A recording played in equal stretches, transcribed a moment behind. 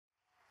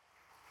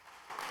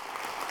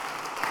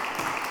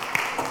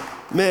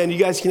Man, you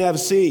guys can have a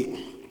seat.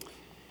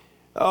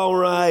 All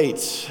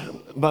right.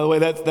 By the way,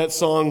 that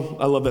song,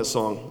 I love that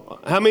song.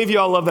 How many of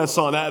y'all love that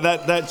song?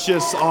 That's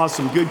just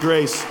awesome. Good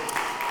grace.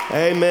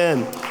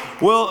 Amen.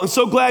 Well, I'm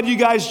so glad you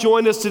guys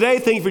joined us today.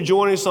 Thank you for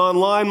joining us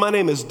online. My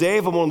name is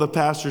Dave. I'm one of the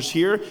pastors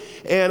here.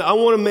 And I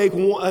want to make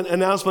an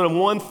announcement of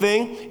one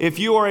thing. If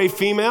you are a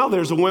female,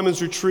 there's a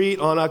women's retreat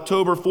on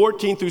October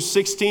 14th through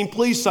 16th.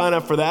 Please sign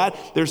up for that.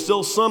 There's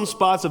still some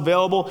spots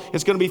available.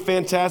 It's going to be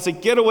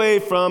fantastic. Get away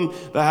from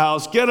the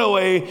house. Get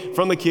away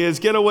from the kids.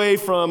 Get away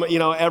from,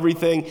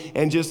 everything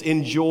and just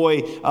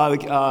enjoy.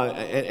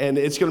 And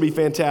it's going to be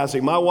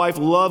fantastic. My wife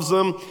loves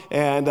them,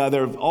 and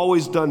they've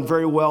always done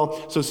very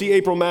well. So see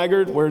April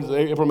Maggard. Where's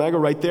April Maggard?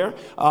 Right there.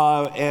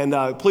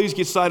 And please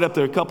get signed up.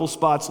 There are a couple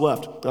spots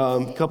left.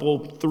 Couple,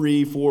 3,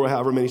 4,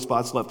 however many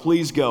spots left.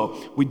 Please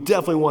go. We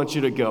definitely want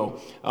you to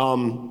go.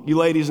 You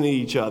ladies need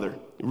each other.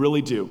 You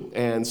really do.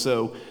 And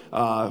so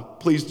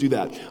please do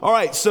that. All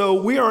right.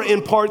 So we are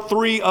in part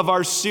 3 of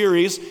our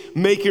series,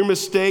 Make Your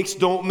Mistakes,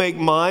 Don't Make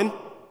Mine.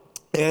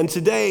 And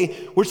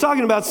today, we're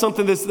talking about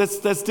something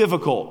that's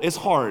difficult. It's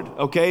hard,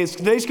 okay?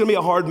 Today's going to be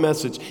a hard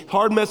message.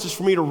 Hard message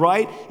for me to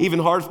write, even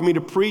hard for me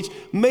to preach,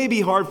 maybe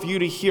hard for you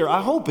to hear.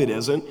 I hope it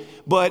isn't,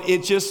 but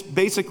it just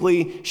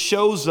basically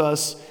shows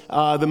us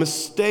the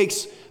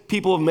mistakes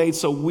people have made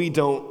so we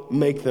don't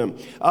make them.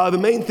 The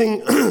main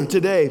thing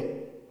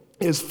today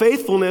is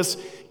faithfulness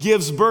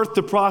gives birth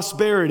to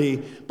prosperity,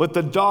 but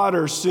the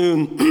daughter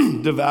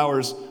soon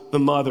devours the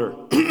mother.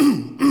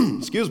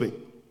 Excuse me.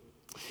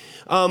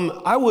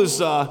 I was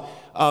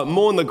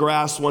mowing the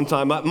grass one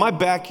time. My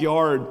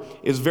backyard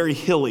is very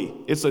hilly.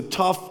 It's a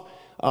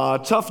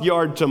tough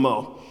yard to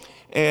mow.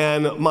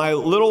 And my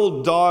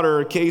little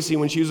daughter, Casey,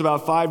 when she was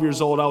about 5 years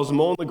old, I was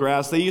mowing the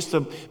grass. They used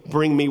to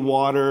bring me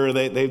water.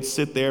 They'd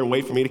sit there and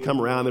wait for me to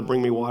come around and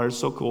bring me water. It's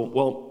so cool.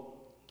 Well,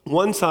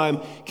 one time,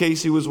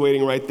 Casey was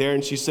waiting right there,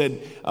 and she said,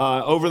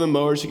 over the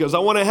mower, she goes, "I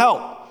want to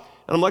help."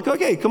 And I'm like,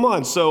 okay, come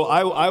on. So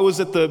I was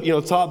at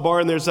the top bar,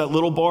 and there's that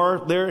little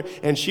bar there,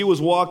 and she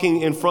was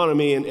walking in front of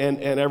me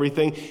and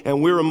everything,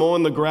 and we were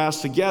mowing the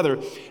grass together.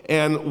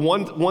 And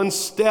one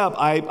step,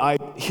 I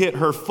hit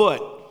her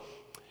foot,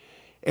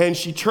 and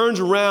she turns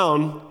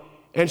around,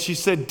 and she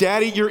said,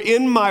 "Daddy, you're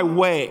in my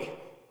way."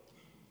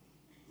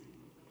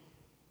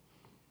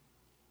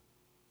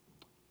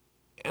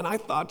 And I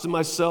thought to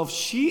myself,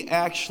 she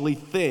actually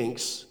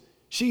thinks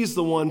she's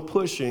the one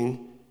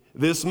pushing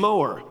this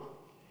mower.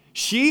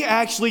 She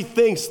actually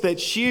thinks that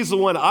she's the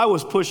one. I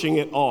was pushing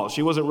it all.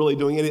 She wasn't really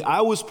doing anything.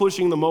 I was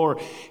pushing the mower.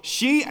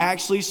 She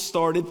actually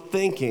started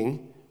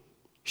thinking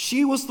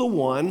she was the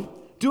one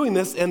doing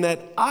this and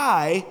that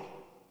I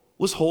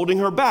was holding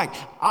her back.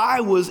 I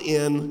was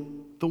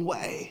in the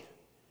way.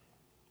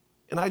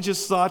 And I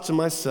just thought to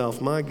myself,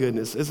 my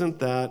goodness, isn't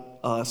that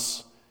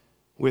us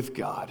with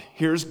God?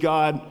 Here's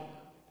God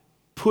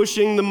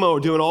pushing the mower,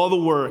 doing all the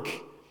work,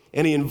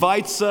 and he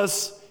invites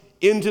us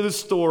into the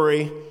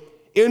story,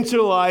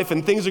 into life,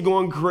 and things are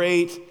going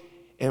great,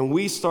 and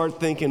we start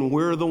thinking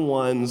we're the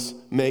ones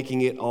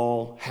making it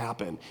all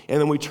happen.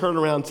 And then we turn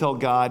around and tell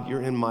God,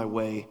 "You're in my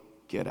way,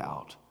 get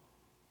out,"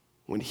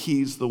 when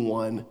he's the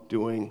one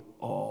doing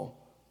all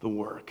the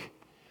work.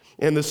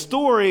 And the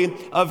story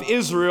of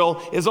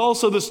Israel is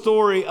also the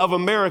story of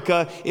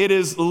America. It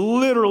is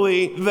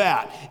literally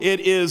that. It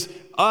is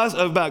us,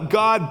 about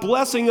God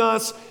blessing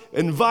us,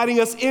 inviting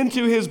us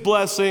into his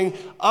blessing,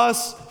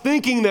 us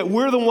thinking that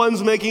we're the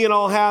ones making it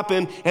all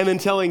happen, and then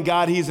telling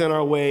God he's in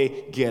our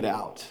way, get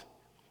out.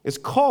 It's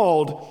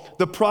called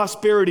the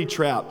prosperity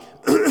trap.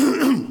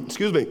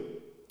 Excuse me.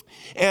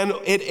 And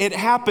it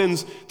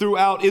happens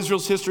throughout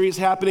Israel's history. It's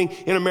happening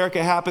in America.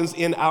 It happens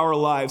in our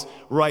lives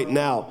right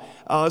now.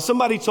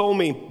 Somebody told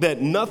me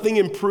that nothing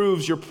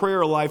improves your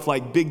prayer life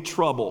like big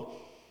trouble.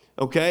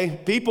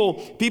 Okay?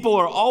 People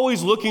are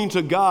always looking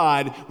to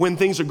God when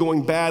things are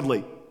going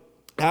badly.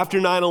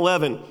 After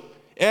 9/11,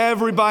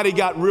 everybody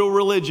got real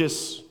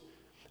religious.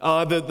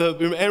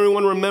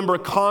 Everyone remember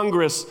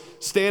Congress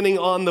standing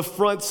on the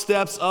front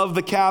steps of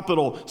the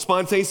Capitol,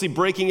 spontaneously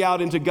breaking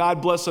out into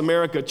God Bless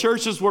America.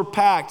 Churches were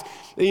packed.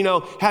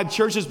 Had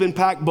churches been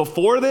packed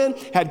before then,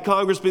 had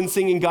Congress been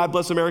singing God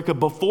Bless America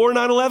before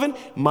 9/11,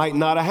 might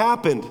not have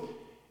happened.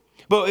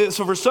 But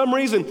so for some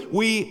reason,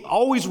 we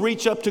always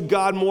reach up to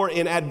God more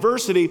in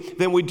adversity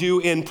than we do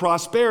in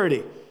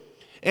prosperity.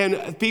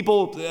 And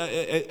people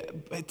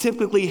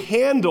typically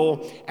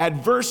handle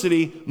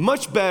adversity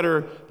much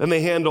better than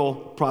they handle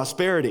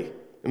prosperity.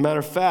 As a matter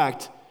of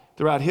fact,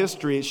 throughout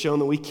history, it's shown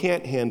that we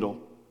can't handle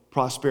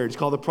prosperity. It's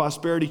called the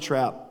prosperity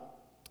trap.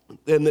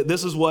 And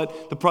this is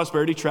what the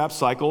prosperity trap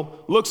cycle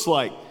looks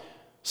like.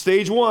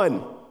 Stage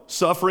 1,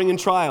 suffering and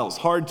trials,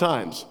 hard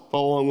times.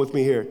 Follow along with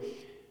me here.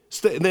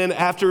 Then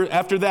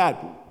after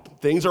that,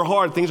 things are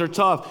hard, things are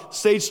tough.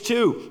 Stage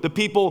 2, the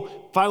people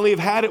finally have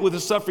had it with the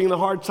suffering and the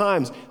hard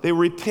times. They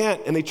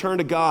repent and they turn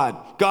to God.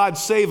 God,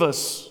 save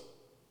us,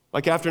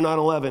 like after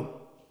 9/11.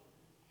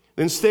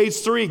 Then stage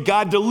 3,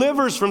 God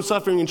delivers from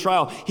suffering and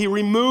trial. He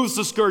removes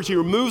the scourge. He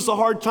removes the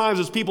hard times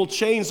as people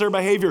change their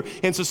behavior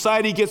and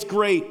society gets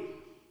great.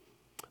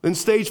 Then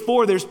stage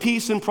 4, there's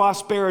peace and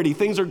prosperity.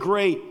 Things are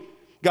great.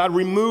 God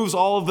removes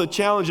all of the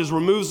challenges,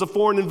 removes the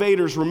foreign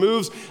invaders,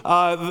 removes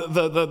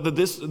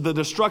the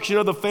destruction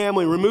of the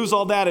family, removes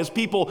all that as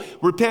people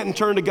repent and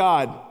turn to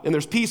God, and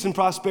there's peace and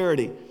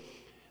prosperity.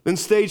 Then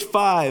stage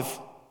 5,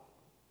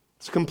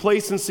 it's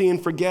complacency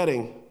and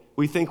forgetting.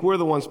 We think we're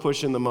the ones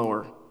pushing the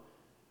mower.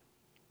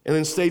 And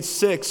then stage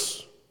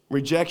 6,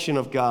 rejection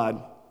of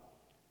God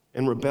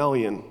and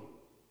rebellion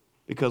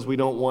because we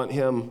don't want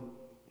him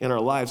in our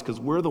lives because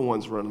we're the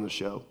ones running the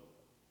show.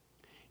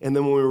 And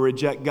then when we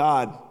reject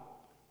God,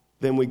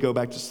 then we go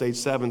back to stage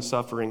 7,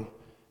 suffering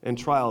and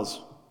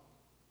trials.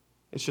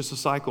 It's just a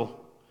cycle.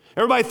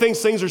 Everybody thinks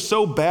things are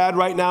so bad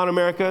right now in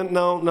America.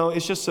 No,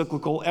 it's just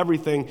cyclical.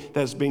 Everything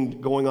that's been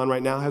going on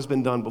right now has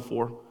been done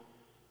before.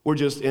 We're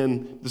just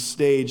in the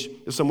stage,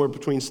 somewhere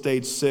between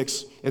stage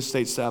 6 and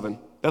stage 7.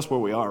 That's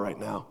where we are right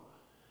now.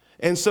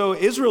 And so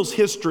Israel's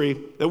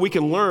history that we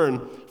can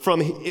learn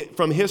from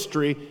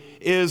history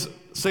is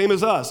same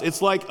as us.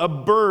 It's like a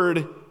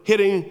bird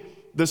hitting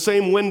the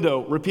same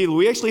window repeatedly.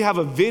 We actually have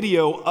a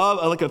video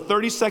of, like a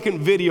 30-second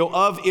video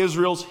of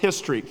Israel's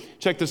history.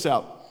 Check this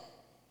out.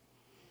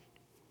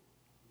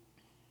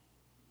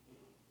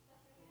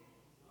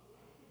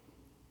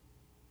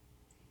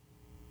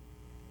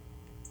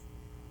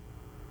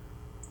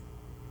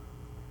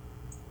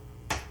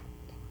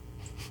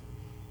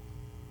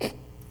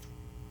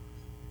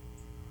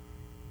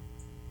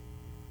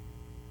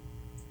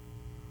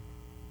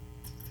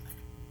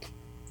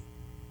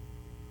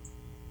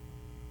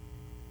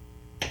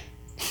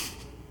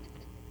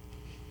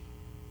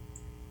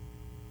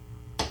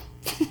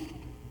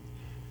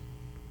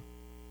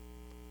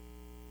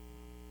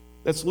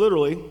 That's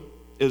literally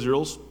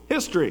Israel's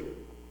history.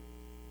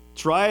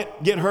 Try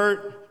it, get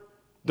hurt,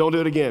 don't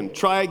do it again.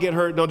 Try it, get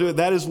hurt, don't do it.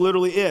 That is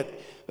literally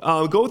it.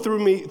 Go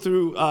through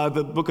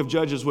the book of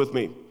Judges with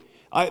me.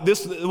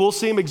 This will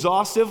seem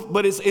exhaustive,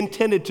 but it's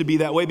intended to be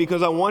that way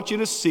because I want you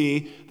to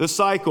see the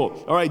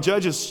cycle. All right,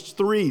 Judges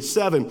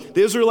 3:7.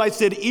 The Israelites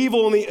did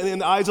evil in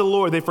the eyes of the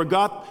Lord. They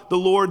forgot the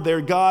Lord, their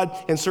God,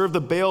 and served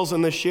the Baals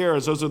and the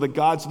Asherahs. Those are the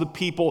gods of the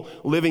people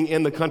living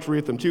in the country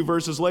with them. 2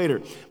 verses later.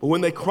 But when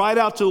they cried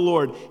out to the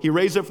Lord, he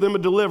raised up for them a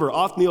deliverer,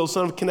 Othniel,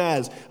 son of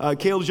Kenaz,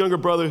 Caleb's younger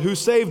brother, who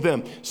saved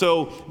them.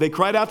 So they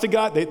cried out to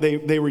God.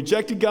 They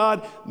rejected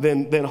God.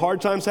 Then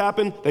hard times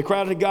happened. They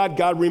cried out to God.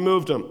 God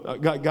removed them.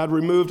 God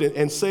removed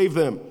and saved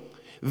them.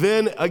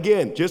 Then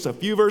again, just a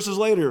few verses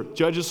later,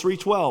 Judges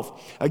 3:12.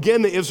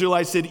 Again, the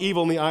Israelites did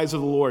evil in the eyes of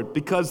the Lord.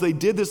 Because they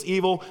did this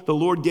evil, the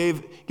Lord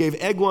gave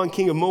Eglon,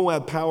 king of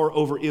Moab, power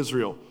over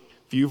Israel.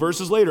 A few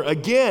verses later,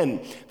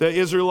 again, the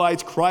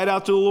Israelites cried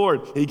out to the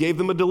Lord. He gave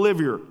them a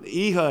deliverer,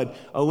 Ehud,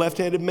 a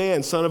left-handed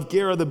man, son of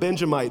Gera the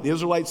Benjamite. The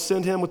Israelites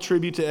sent him with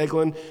tribute to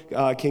Eglon,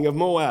 king of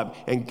Moab,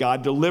 and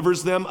God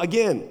delivers them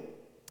again.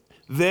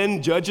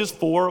 Then Judges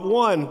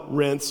 4:1,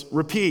 rinse,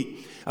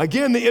 repeat.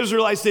 Again, the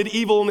Israelites did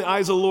evil in the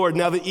eyes of the Lord.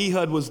 Now that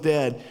Ehud was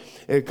dead.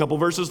 And a couple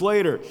verses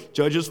later,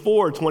 Judges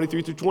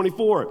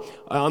 4:23-24.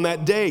 On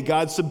that day,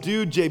 God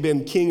subdued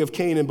Jabin, king of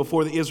Canaan,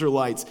 before the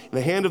Israelites. And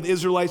the hand of the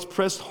Israelites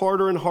pressed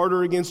harder and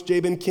harder against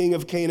Jabin, king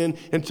of Canaan,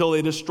 until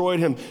they destroyed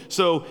him.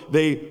 So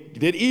they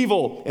did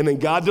evil, and then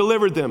God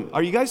delivered them.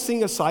 Are you guys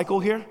seeing a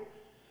cycle here?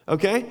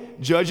 Okay,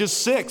 Judges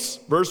 6,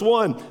 verse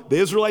 1. The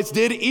Israelites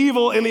did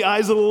evil in the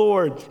eyes of the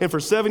Lord, and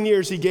for 7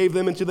 years he gave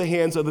them into the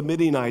hands of the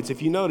Midianites.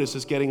 If you notice,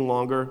 it's getting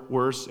longer,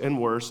 worse and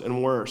worse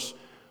and worse.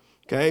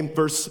 Okay,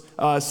 verse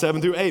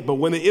 7-8. But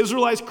when the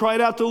Israelites cried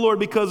out to the Lord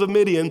because of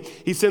Midian,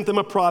 he sent them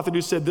a prophet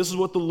who said, this is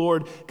what the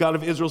Lord God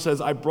of Israel says,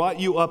 I brought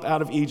you up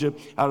out of Egypt,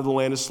 out of the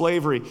land of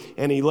slavery.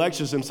 And he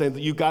lectures them saying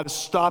that you've got to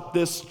stop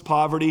this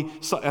poverty,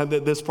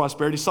 this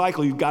prosperity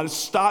cycle. You've got to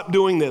stop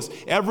doing this.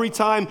 Every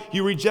time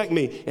you reject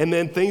me and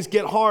then things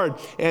get hard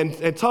and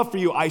tough for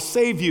you, I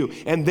save you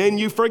and then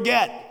you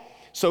forget.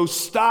 So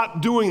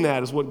stop doing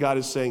that is what God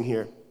is saying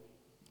here.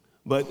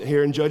 But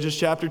here in Judges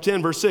chapter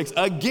 10, verse 6,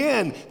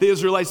 again, the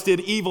Israelites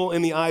did evil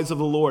in the eyes of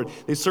the Lord.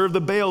 They served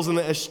the Baals and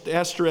the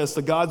Ashtoreths,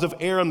 the gods of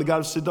Aram, the god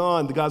of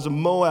Sidon, the gods of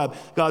Moab,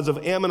 gods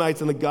of Ammonites,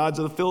 and the gods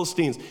of the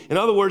Philistines. In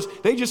other words,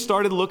 they just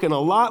started looking a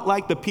lot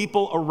like the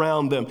people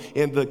around them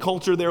and the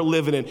culture they're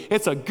living in.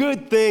 It's a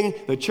good thing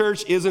the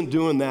church isn't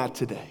doing that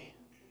today.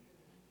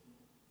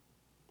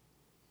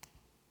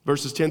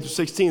 Verses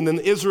 10-16, then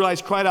the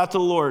Israelites cried out to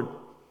the Lord.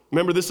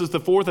 Remember, this is the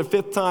 4th or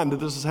 5th time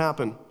that this has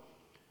happened.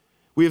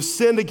 We have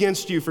sinned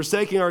against you,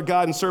 forsaking our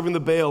God and serving the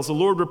Baals. The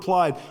Lord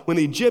replied, when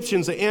the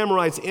Egyptians, the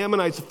Amorites,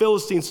 Ammonites, the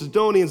Philistines,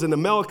 Sidonians, and the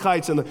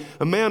Amalekites, and the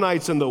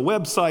Ammonites, and the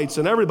Websites,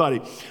 and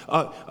everybody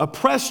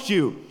oppressed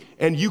you,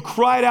 and you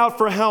cried out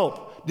for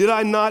help, did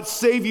I not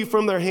save you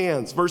from their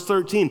hands? Verse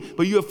 13,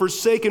 but you have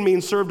forsaken me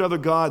and served other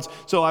gods,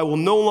 so I will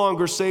no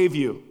longer save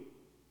you.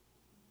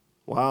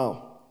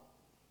 Wow.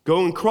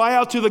 Go and cry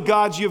out to the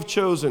gods you have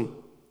chosen.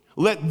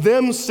 Let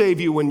them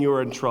save you when you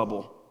are in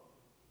trouble.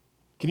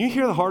 Can you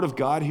hear the heart of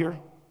God here?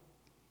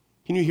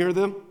 Can you hear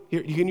them?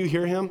 Can you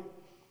hear him?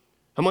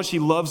 How much he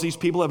loves these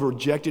people have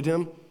rejected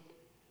him?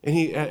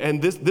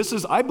 And this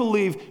is, I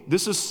believe,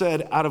 this is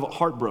said out of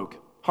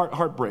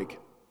heartbreak.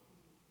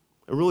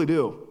 I really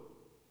do.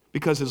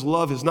 Because his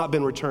love has not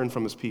been returned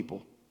from his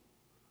people.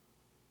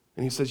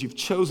 And he says, you've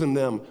chosen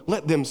them,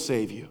 let them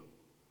save you.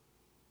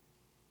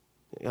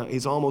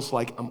 He's almost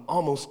like, I'm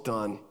almost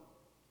done.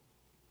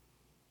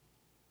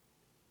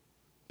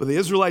 But the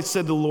Israelites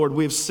said to the Lord,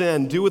 we have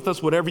sinned. Do with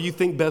us whatever you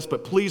think best,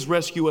 but please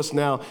rescue us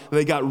now. And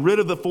they got rid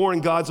of the foreign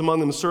gods among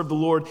them and served the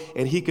Lord,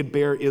 and he could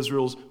bear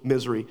Israel's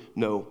misery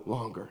no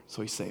longer.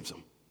 So he saves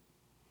them.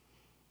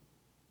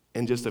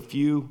 And just a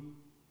few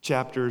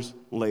chapters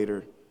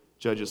later,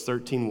 Judges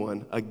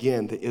 13:1,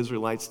 again, the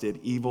Israelites did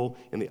evil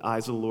in the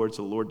eyes of the Lord,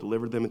 so the Lord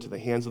delivered them into the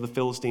hands of the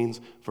Philistines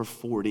for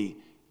 40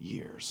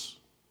 years.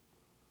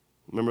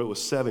 Remember, it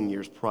was 7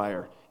 years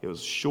prior. It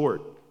was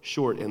short,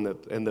 and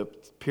the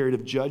period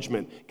of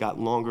judgment got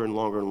longer and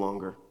longer and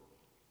longer.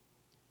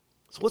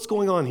 So what's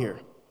going on here?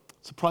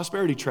 It's a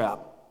prosperity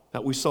trap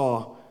that we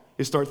saw.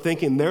 They start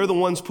thinking they're the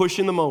ones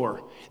pushing the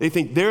mower. They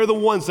think they're the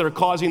ones that are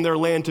causing their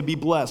land to be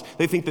blessed.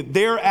 They think that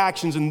their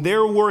actions and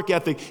their work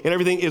ethic and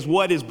everything is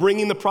what is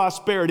bringing the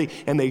prosperity,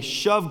 and they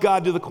shove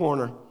God to the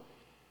corner.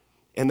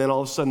 And then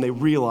all of a sudden they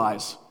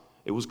realize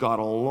it was God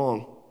all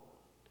along.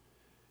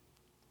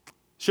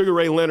 Sugar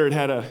Ray Leonard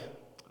had a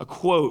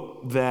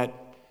quote that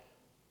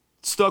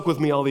stuck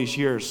with me all these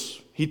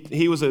years.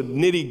 He was a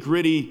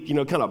nitty-gritty,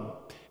 kind of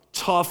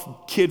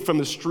tough kid from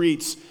the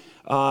streets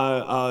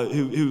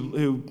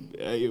who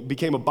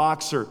became a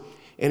boxer,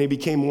 and he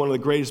became one of the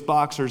greatest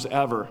boxers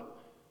ever.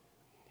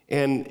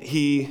 And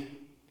he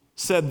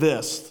said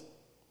this,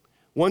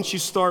 once you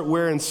start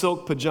wearing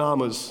silk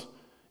pajamas,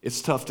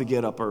 it's tough to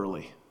get up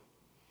early.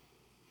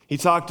 He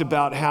talked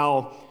about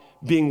how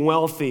being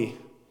wealthy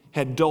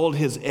had dulled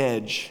his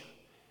edge,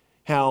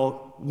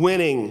 how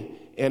winning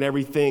and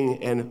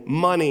everything and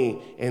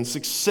money and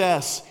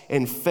success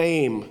and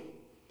fame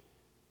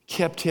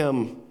kept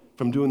him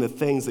from doing the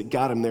things that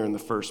got him there in the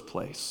first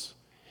place.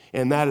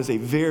 And that is a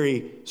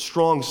very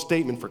strong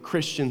statement for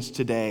Christians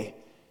today.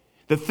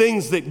 The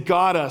things that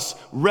got us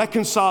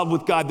reconciled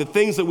with God, the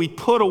things that we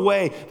put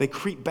away, they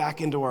creep back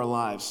into our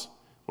lives.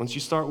 Once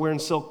you start wearing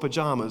silk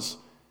pajamas,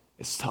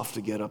 it's tough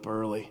to get up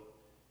early.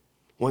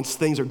 Once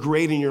things are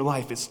great in your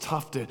life, it's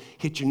tough to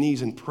hit your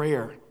knees in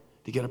prayer,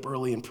 to get up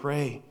early and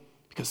pray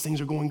because things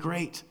are going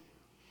great.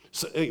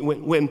 So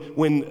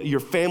when your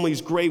family's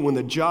great, when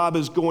the job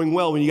is going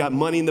well, when you got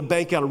money in the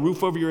bank, got a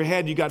roof over your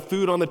head, you got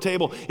food on the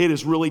table, it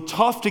is really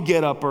tough to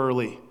get up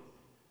early.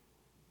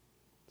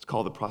 It's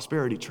called the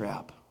prosperity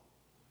trap.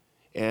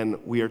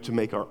 And we are to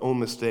make our own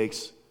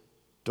mistakes,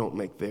 don't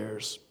make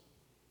theirs.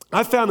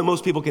 I've found that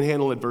most people can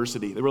handle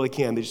adversity. They really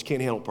can. They just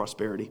can't handle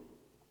prosperity.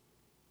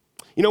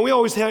 We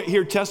always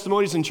hear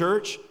testimonies in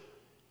church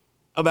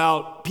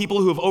about people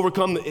who have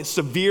overcome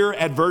severe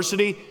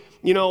adversity.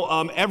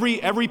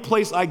 Every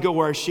place I go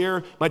where I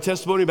share my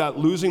testimony about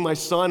losing my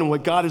son and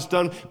what God has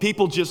done,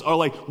 people just are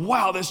like,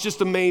 wow, that's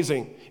just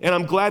amazing. And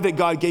I'm glad that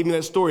God gave me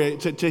that story.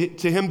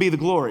 To him be the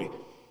glory.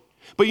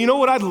 But you know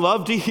what I'd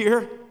love to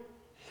hear?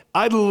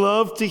 I'd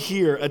love to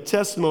hear a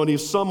testimony of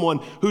someone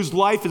whose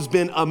life has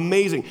been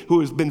amazing,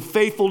 who has been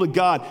faithful to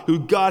God, who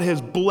God has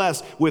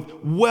blessed with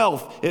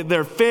wealth.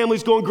 Their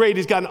family's going great.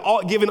 He's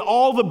given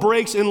all the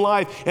breaks in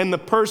life, and the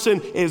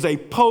person is a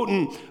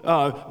potent,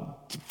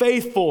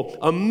 faithful,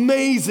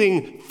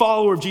 amazing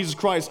follower of Jesus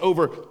Christ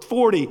over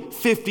 40,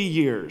 50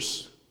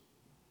 years.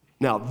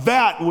 Now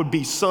that would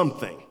be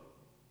something.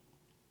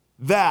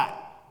 That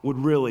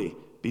would really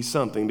be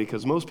something,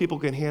 because most people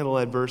can handle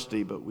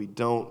adversity, but we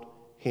don't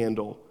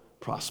handle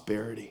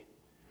prosperity.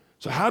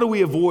 So how do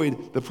we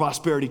avoid the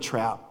prosperity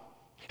trap?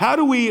 How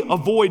do we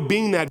avoid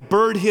being that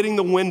bird hitting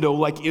the window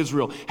like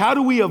Israel? How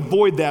do we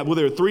avoid that? Well,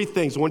 there are 3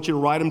 things. I want you to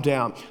write them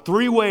down.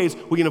 3 ways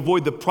we can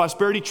avoid the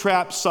prosperity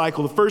trap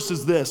cycle. The first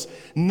is this: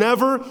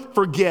 never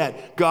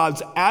forget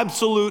God's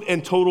absolute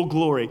and total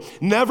glory.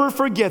 Never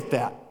forget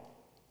that.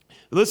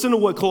 Listen to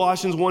what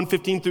Colossians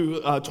 1:15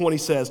 through 20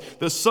 says.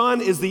 The Son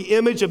is the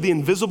image of the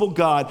invisible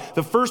God,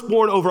 the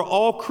firstborn over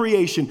all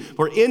creation.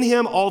 For in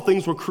him all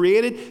things were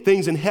created,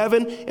 things in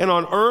heaven and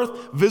on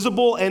earth,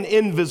 visible and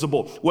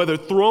invisible, whether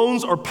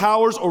thrones or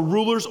powers or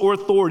rulers or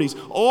authorities.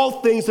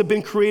 All things have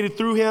been created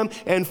through him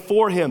and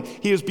for him.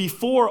 He is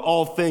before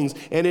all things,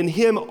 and in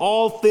him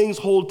all things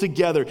hold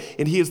together.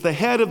 And he is the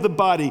head of the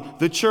body,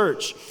 the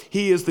church.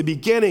 He is the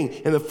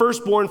beginning and the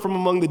firstborn from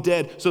among the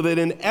dead, so that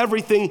in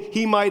everything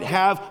he might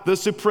have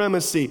the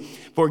supremacy.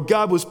 For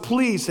God was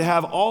pleased to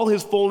have all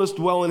his fullness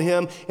dwell in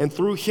him, and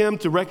through him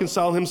to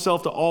reconcile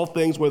himself to all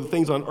things, whether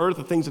things on earth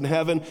or things in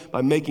heaven,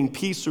 by making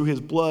peace through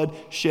his blood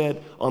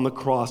shed on the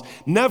cross.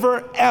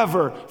 Never,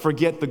 ever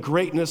forget the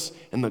greatness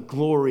and the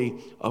glory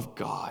of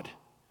God.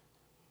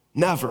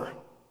 Never.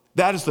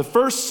 That is the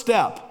first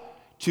step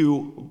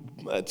to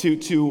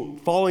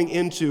falling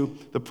into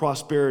the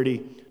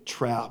prosperity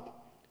trap.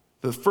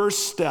 The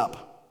first step,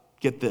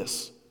 get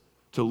this,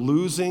 to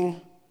losing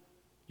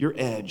your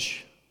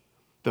edge.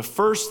 The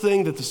first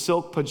thing that the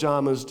silk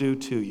pajamas do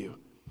to you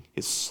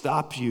is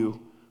stop you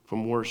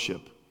from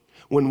worship.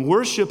 When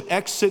worship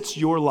exits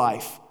your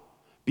life,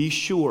 be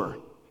sure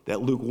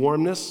that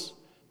lukewarmness,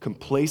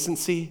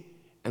 complacency,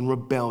 and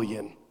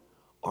rebellion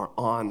are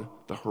on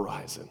the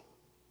horizon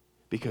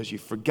because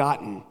you've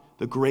forgotten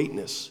the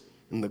greatness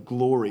and the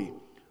glory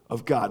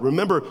of God.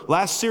 Remember,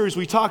 last series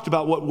we talked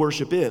about what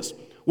worship is.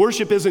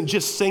 Worship isn't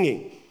just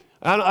singing.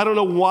 I don't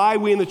know why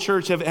we in the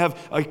church have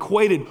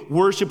equated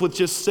worship with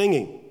just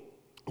singing.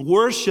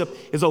 Worship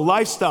is a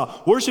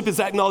lifestyle. Worship is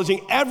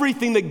acknowledging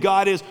everything that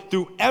God is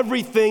through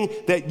everything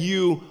that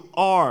you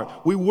are.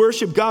 We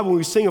worship God when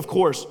we sing, of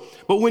course,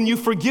 but when you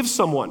forgive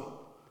someone,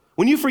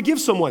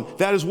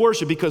 that is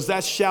worship because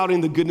that's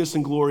shouting the goodness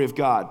and glory of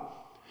God.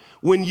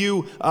 When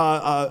you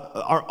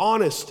are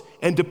honest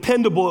and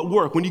dependable at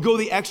work, when you go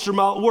the extra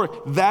mile at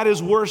work, that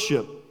is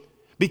worship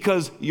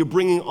because you're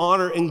bringing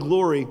honor and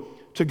glory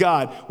to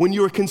God. When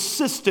you're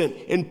consistent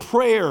in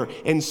prayer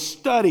and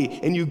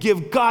study and you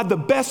give God the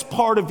best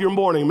part of your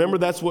morning. Remember,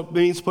 that's what it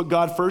means to put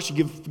God first. You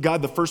give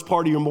God the first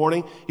part of your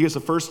morning. He gets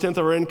the first tenth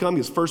of our income. He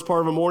gets the first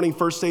part of our morning,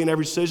 first day in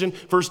every decision,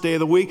 first day of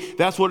the week.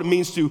 That's what it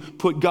means to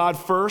put God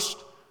first.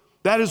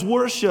 That is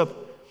worship.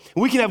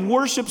 We can have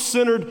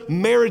worship-centered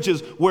marriages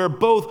where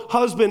both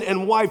husband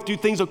and wife do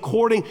things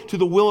according to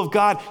the will of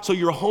God, so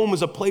your home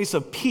is a place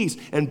of peace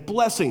and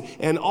blessing,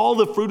 and all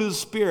the fruit of the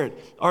Spirit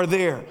are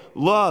there.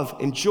 Love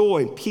and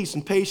joy and peace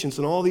and patience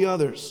and all the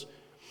others.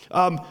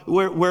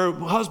 Where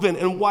husband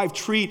and wife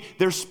treat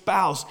their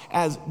spouse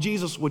as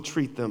Jesus would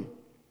treat them.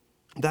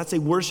 That's a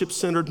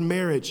worship-centered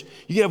marriage.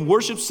 You can have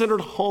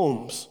worship-centered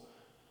homes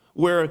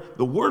where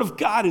the Word of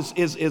God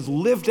is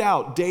lived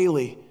out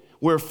daily,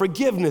 where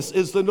forgiveness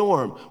is the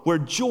norm, where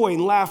joy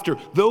and laughter,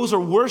 those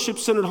are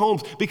worship-centered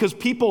homes because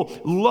people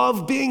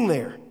love being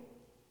there.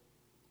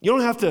 You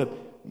don't have to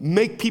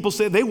make people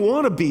say they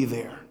want to be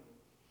there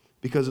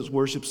because it's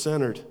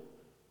worship-centered.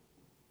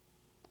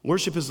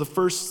 Worship is the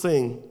first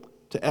thing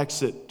to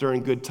exit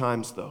during good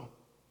times, though.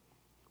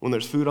 When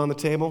there's food on the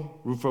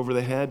table, roof over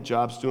the head,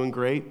 job's doing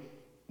great,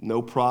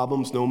 no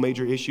problems, no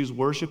major issues,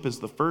 worship is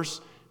the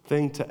first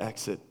thing to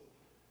exit.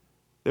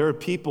 There are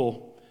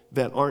people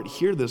that aren't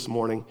here this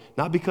morning,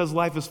 not because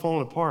life is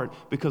falling apart,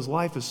 because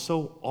life is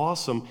so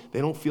awesome,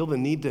 they don't feel the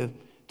need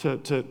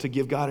to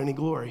give God any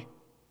glory.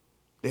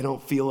 They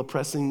don't feel a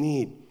pressing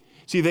need.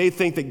 See, they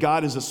think that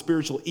God is a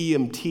spiritual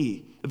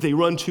EMT that they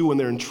run to when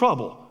they're in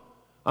trouble.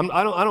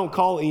 I don't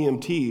call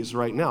EMTs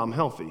right now. I'm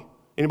healthy.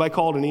 Anybody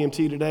called an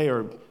EMT today?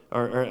 Or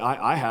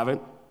I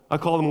haven't. I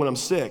call them when I'm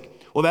sick.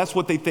 Well, that's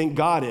what they think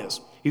God is.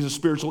 He's a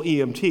spiritual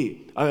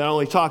EMT. I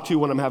only talk to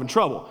when I'm having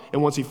trouble.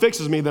 And once he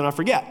fixes me, then I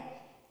forget.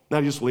 And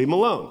I just leave him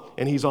alone.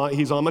 And he's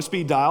on my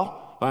speed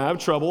dial. If I have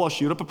trouble, I'll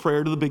shoot up a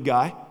prayer to the big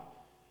guy.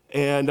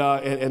 And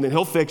then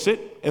he'll fix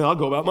it, and I'll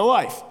go about my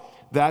life.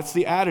 That's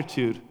the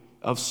attitude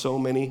of so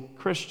many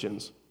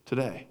Christians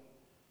today.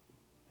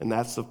 And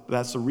that's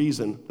the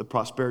reason the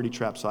prosperity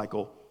trap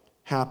cycle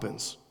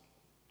happens.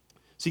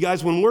 See,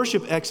 guys, when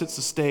worship exits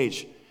the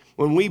stage,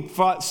 when we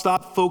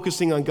stop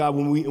focusing on God,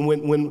 when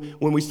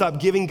we stop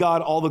giving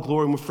God all the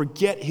glory, and we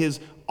forget his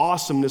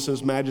awesomeness and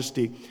his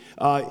majesty,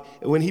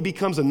 when he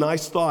becomes a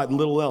nice thought and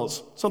little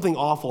else, something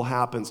awful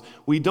happens.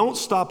 We don't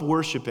stop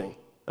worshiping,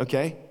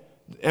 okay?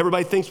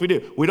 Everybody thinks we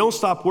do. We don't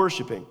stop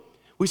worshiping.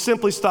 We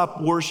simply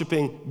stop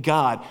worshiping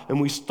God,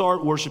 and we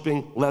start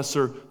worshiping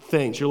lesser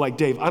things. You're like,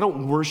 Dave, I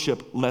don't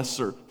worship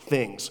lesser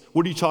things.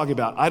 What are you talking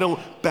about? I don't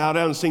bow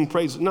down and sing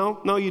praise.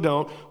 No, you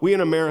don't. We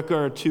in America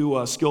are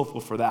too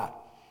skillful for that.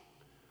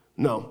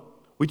 No.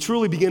 We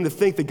truly begin to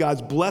think that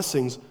God's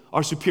blessings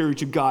are superior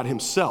to God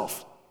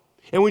himself.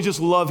 And we just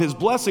love his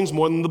blessings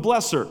more than the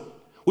blesser.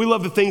 We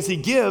love the things he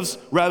gives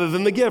rather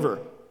than the giver.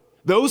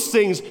 Those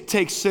things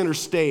take center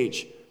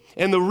stage.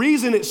 And the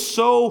reason it's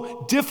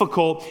so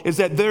difficult is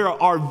that there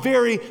are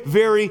very,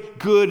 very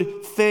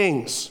good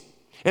things.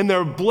 And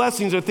their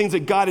blessings are things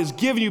that God has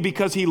given you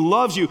because he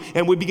loves you.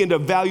 And we begin to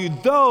value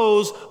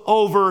those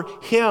over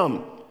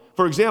him.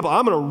 For example,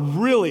 I'm going to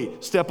really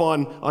step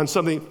on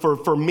something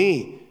for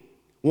me.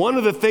 One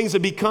of the things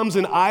that becomes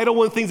an idol,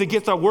 one of the things that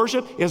gets our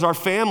worship is our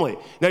family.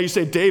 Now you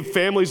say, Dave,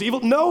 family is evil.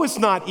 No, it's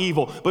not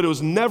evil, but it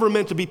was never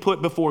meant to be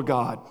put before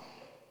God.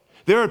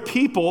 There are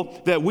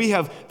people that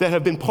that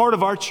have been part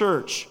of our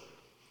church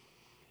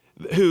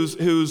who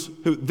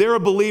they're a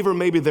believer,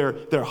 maybe their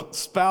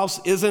spouse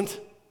isn't,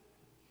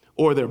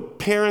 or their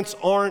parents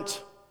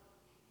aren't,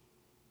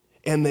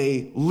 and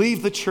they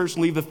leave the church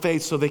and leave the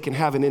faith so they can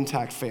have an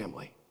intact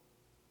family.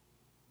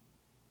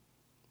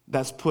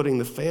 That's putting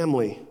the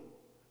family,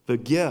 the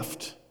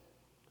gift,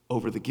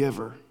 over the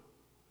giver.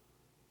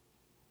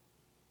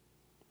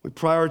 We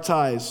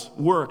prioritize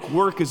work.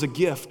 Work is a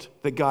gift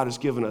that God has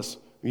given us.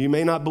 You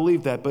may not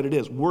believe that, but it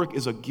is. Work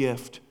is a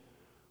gift.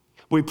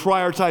 We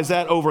prioritize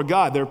that over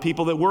God. There are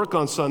people that work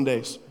on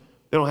Sundays.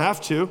 They don't have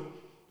to.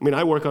 I mean,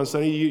 I work on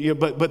Sunday,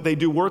 but they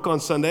do work on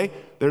Sunday.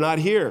 They're not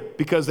here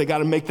because they got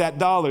to make that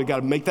dollar. They got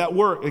to make that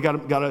work. They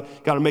got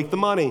to make the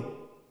money.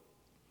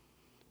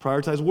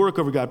 Prioritize work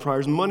over God.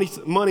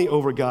 Prioritize money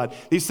over God.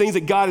 These things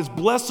that God has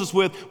blessed us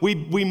with,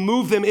 we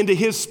move them into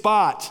his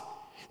spot.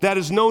 That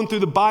is known through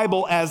the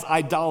Bible as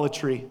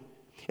idolatry.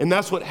 And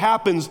that's what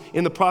happens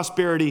in the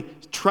prosperity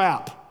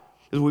trap,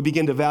 is we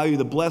begin to value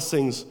the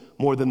blessings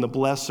more than the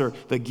blesser,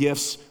 the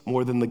gifts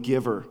more than the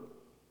giver.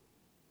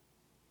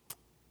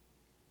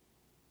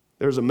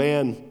 There's a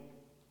man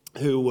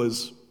who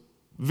was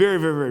very,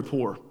 very, very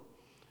poor,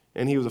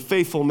 and he was a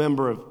faithful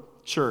member of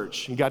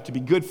church. He got to be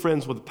good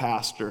friends with the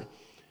pastor,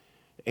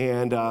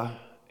 and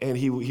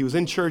he was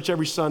in church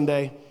every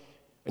Sunday,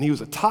 and he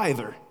was a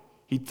tither.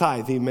 He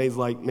tithed. He made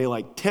like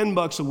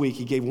 $10 a week.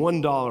 He gave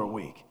 $1 a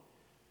week,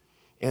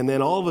 and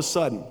then all of a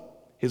sudden,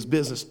 his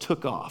business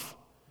took off,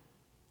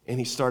 and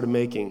he started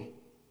making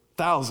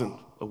 $1,000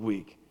 a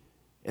week,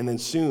 and then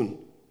soon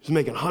he was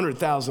making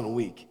 $100,000 a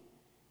week.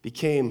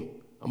 Became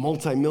a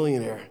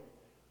multimillionaire,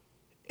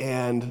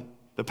 and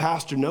the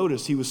pastor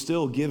noticed he was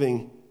still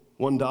giving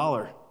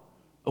 $1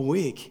 a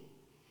week.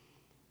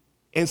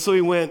 And so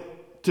he went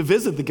to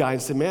visit the guy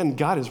and said, man,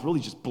 God has really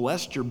just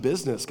blessed your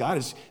business.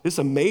 It's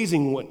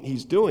amazing what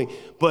he's doing.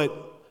 But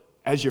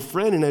as your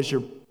friend and as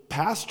your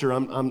pastor,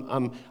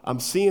 I'm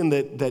seeing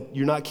that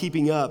you're not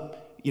keeping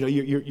up. You know,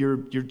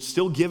 you're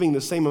still giving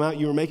the same amount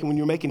you were making when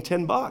you were making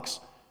 $10.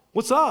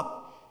 What's up?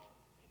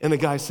 And the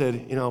guy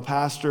said, you know,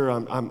 Pastor,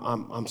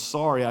 I'm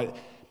sorry.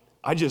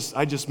 I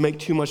just make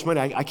too much money.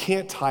 I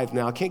can't tithe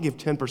now. I can't give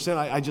 10%.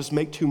 I just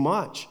make too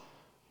much.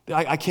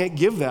 I can't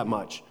give that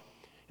much.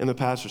 And the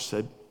pastor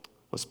said,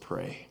 let's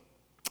pray.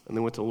 And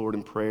they went to the Lord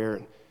in prayer.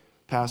 And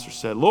the pastor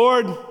said,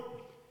 Lord,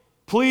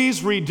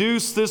 please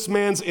reduce this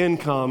man's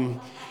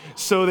income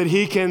so that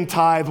he can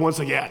tithe once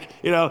again.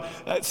 You know,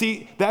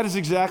 see, that is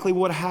exactly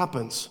what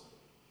happens.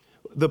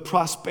 The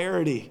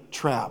prosperity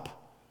trap.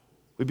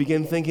 We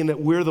begin thinking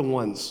that we're the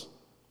ones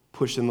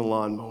pushing the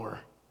lawnmower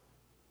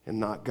and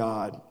not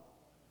God.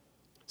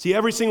 See,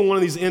 every single one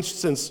of these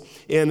instances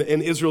in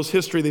Israel's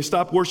history, they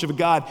stopped worshiping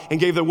God and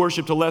gave their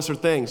worship to lesser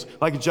things,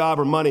 like a job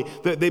or money.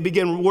 They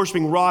began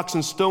worshiping rocks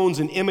and stones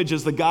and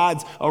images, the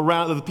gods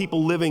around the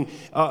people living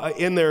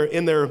in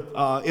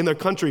their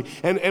country.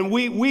 And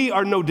we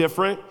are no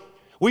different.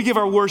 We give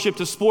our worship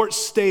to sports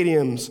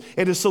stadiums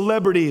and to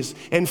celebrities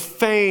and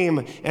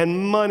fame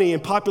and money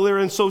and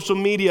popularity in social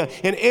media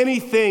and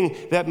anything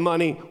that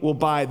money will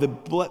buy. The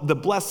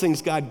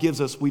blessings God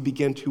gives us, we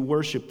begin to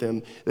worship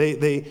them.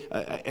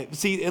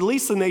 See, at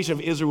least the nation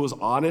of Israel was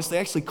honest. They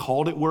actually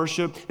called it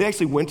worship. They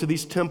actually went to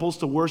these temples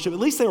to worship. At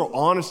least they were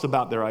honest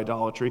about their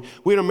idolatry.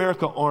 We in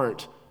America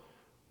aren't.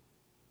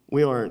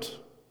 We aren't.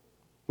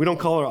 We don't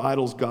call our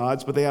idols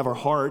gods, but they have our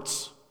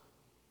hearts.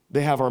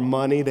 They have our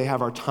money, they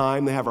have our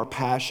time, they have our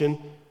passion.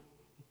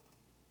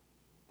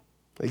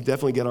 They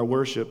definitely get our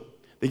worship.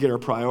 They get our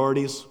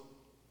priorities.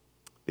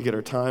 They get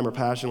our time, our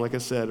passion, like I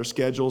said, our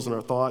schedules and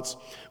our thoughts.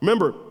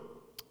 Remember,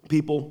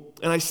 people,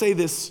 and I say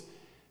this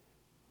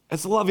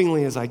as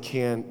lovingly as I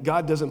can,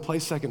 God doesn't play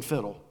second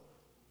fiddle.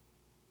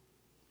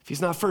 If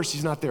he's not first,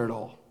 he's not there at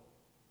all.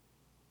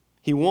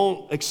 He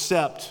won't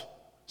accept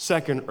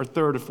second or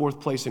third or fourth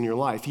place in your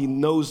life. He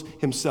knows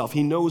himself.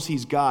 He knows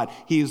he's God.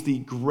 He is the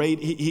great,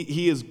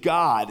 he is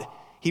God.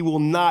 He will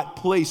not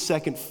play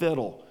second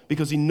fiddle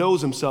because he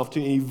knows himself too,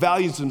 and he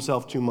values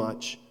himself too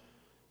much.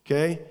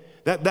 Okay?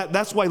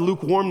 That's why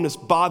lukewarmness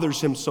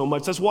bothers him so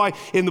much. That's why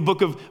in the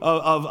book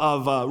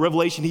of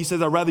Revelation, he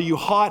says, I'd rather you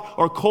hot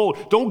or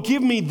cold. Don't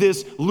give me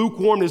this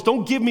lukewarmness.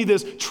 Don't give me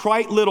this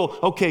trite little,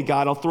 okay,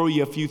 God, I'll throw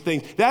you a few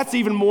things. That's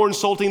even more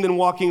insulting than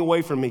walking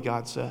away from me,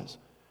 God says.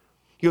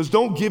 He goes,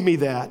 don't give me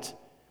that.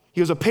 He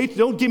goes,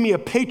 don't give me a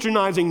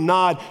patronizing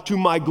nod to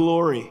my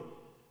glory.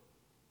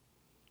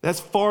 That's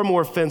far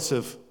more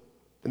offensive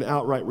than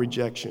outright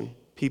rejection.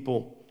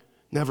 People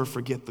never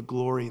forget the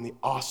glory and the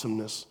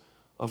awesomeness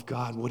of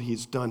God, what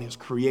he's done, his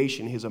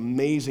creation, his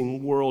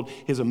amazing world,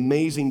 his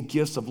amazing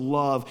gifts of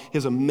love,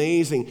 his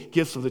amazing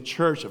gifts of the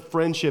church, of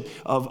friendship,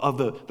 of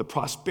the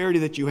prosperity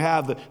that you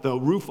have, the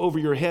roof over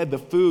your head, the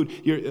food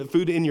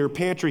in your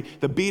pantry,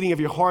 the beating of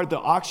your heart, the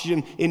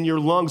oxygen in your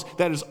lungs.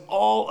 That is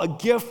all a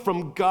gift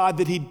from God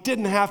that he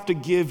didn't have to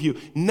give you.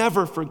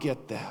 Never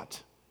forget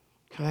that,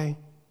 okay?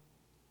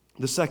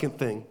 The second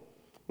thing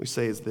we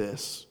say is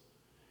this: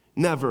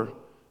 never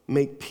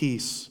make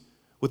peace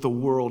with a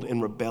world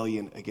in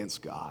rebellion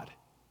against God.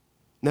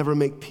 Never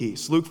make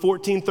peace. Luke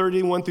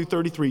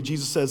 14:31-33,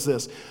 Jesus says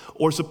this,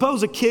 or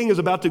suppose a king is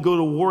about to go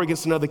to war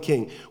against another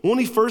king. Won't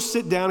he first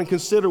sit down and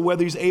consider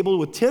whether he's able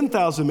with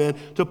 10,000 men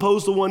to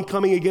oppose the one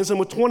coming against him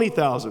with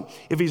 20,000?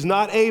 If he's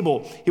not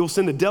able, he will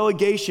send a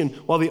delegation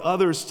while the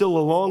other is still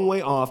a long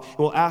way off and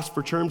will ask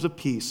for terms of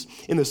peace.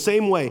 In the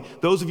same way,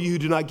 those of you who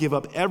do not give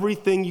up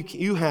everything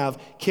you have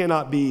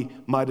cannot be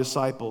my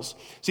disciples.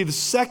 See, the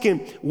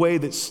second way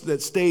that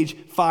stage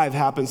 5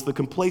 happens, the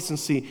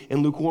complacency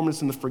and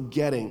lukewarmness and the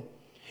forgetting,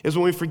 is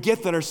when we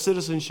forget that our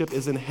citizenship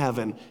is in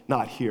heaven,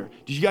 not here.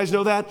 Did you guys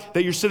know that?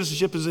 That your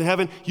citizenship is in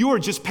heaven? You are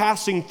just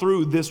passing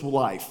through this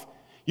life.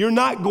 You're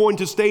not going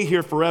to stay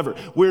here forever.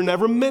 We're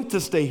never meant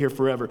to stay here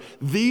forever.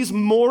 These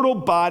mortal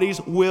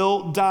bodies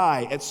will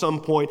die at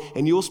some point,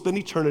 and you will spend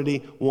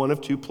eternity one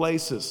of two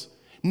places.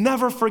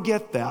 Never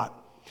forget that.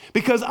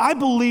 Because I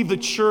believe the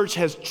church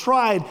has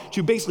tried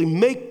to basically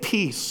make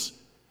peace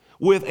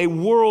with a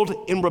world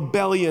in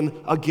rebellion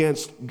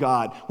against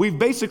God. We've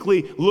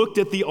basically looked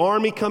at the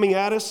army coming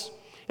at us,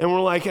 and we're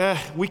like,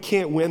 we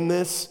can't win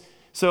this.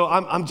 So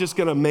I'm just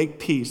going to make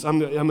peace. I'm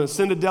going to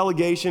send a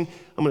delegation.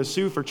 I'm going to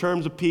sue for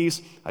terms of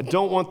peace. I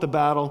don't want the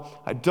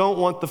battle. I don't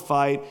want the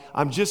fight.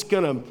 I'm just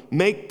going to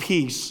make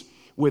peace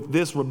with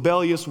this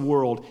rebellious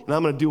world, and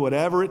I'm going to do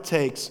whatever it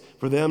takes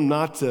for them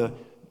not to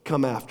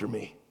come after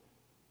me.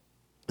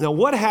 Now,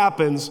 what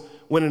happens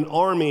when an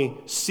army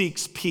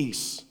seeks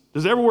peace?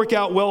 Does it ever work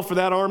out well for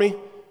that army?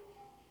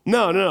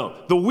 No.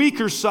 The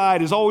weaker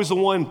side is always the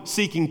one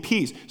seeking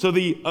peace. So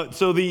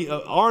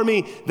the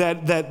army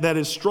that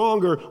is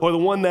stronger, or the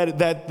one that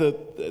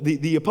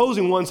the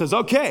opposing one says,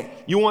 okay,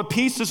 you want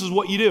peace? This is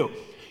what you do.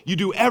 You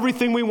do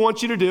everything we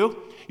want you to do.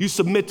 You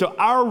submit to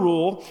our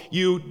rule.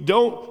 You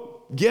don't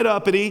get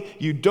uppity.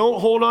 You don't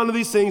hold on to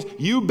these things.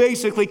 You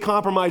basically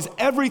compromise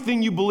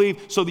everything you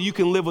believe so that you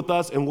can live with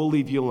us, and we'll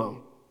leave you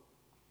alone.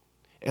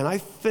 And I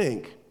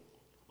think,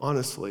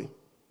 honestly,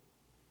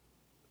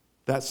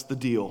 that's the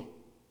deal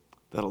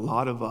that a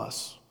lot of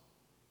us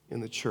in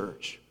the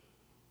church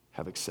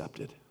have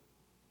accepted.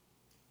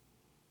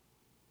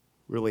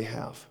 Really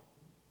have.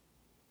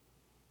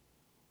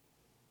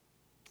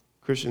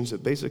 Christians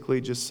have basically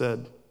just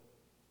said,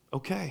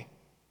 okay.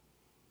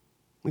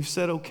 We've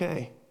said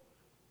okay.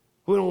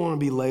 We don't want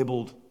to be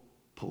labeled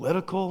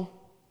political.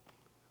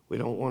 We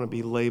don't want to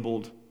be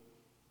labeled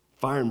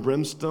fire and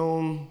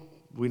brimstone.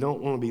 We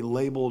don't want to be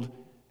labeled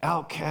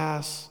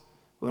outcasts.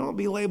 We don't want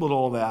to be labeled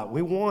all that.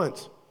 We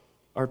want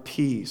our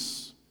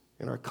peace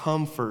and our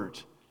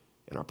comfort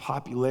and our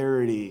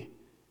popularity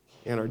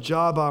and our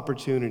job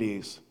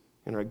opportunities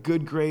and our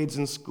good grades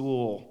in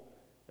school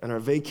and our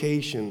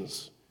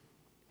vacations.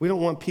 We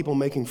don't want people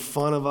making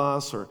fun of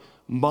us or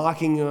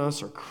mocking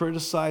us or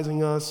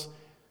criticizing us.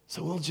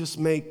 So we'll just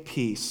make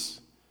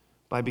peace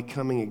by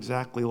becoming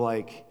exactly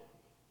like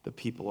the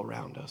people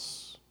around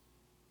us.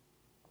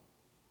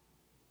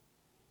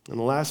 In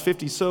the last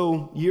 50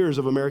 so years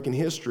of American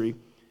history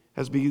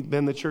has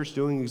been the church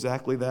doing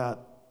exactly that.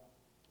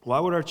 Why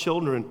would our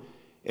children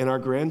and our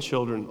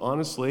grandchildren,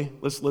 honestly,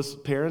 let's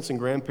parents and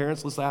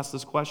grandparents, let's ask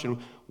this question.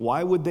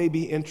 Why would they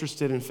be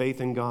interested in faith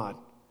in God?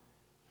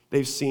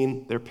 They've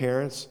seen their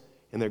parents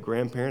and their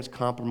grandparents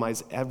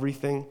compromise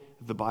everything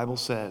the Bible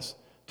says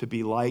to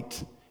be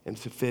liked and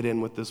to fit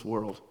in with this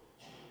world.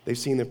 They've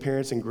seen their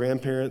parents and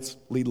grandparents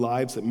lead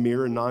lives that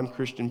mirror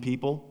non-Christian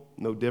people.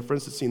 No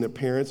difference. They've seen their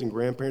parents and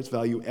grandparents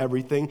value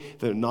everything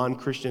their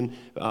non-Christian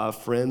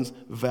friends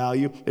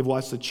value. They've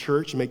watched the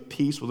church make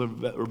peace with a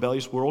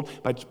rebellious world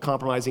by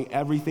compromising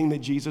everything that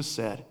Jesus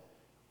said.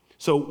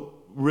 So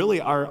really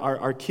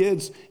our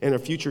kids and our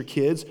future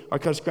kids are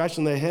kind of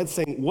scratching their heads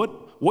saying,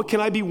 what can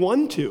I be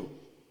won to?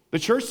 The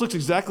church looks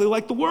exactly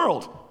like the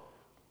world.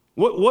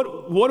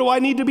 What do I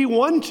need to be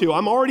won to?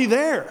 I'm already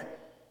there.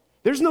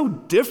 There's no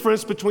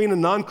difference between a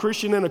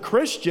non-Christian and a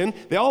Christian.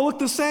 They all look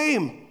the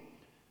same.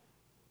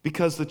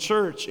 Because the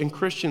church and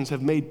Christians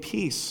have made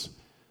peace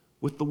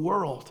with the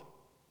world.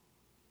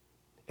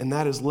 And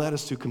that has led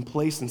us to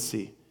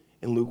complacency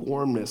and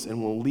lukewarmness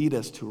and will lead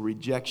us to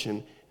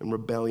rejection and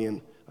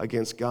rebellion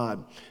against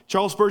God.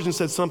 Charles Spurgeon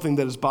said something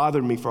that has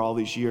bothered me for all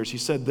these years. He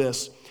said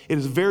this: "It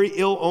is very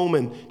ill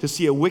omen to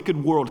see a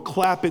wicked world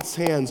clap its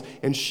hands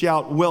and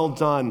shout, 'Well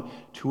done,'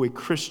 to a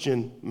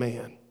Christian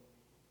man."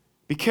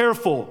 Be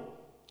careful,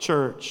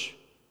 church,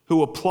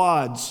 who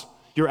applauds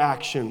your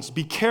actions.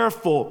 Be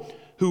careful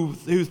who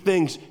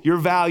thinks your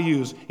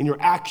values and your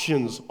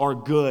actions are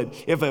good.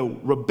 If a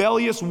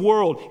rebellious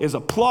world is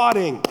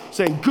applauding,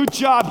 saying, "Good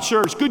job,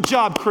 church, good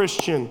job,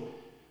 Christian,"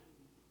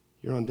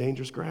 you're on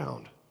dangerous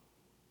ground.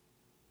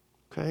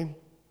 Okay?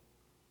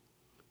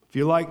 If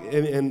you like,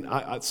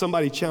 and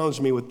somebody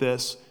challenged me with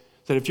this,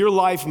 that if your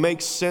life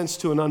makes sense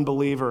to an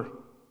unbeliever,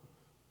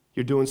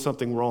 you're doing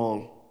something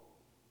wrong.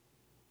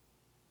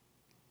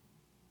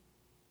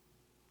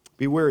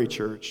 Be wary,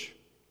 church,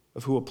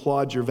 of who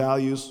applauds your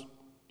values,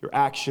 your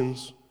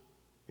actions,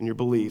 and your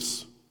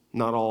beliefs.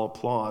 Not all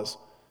applause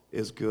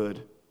is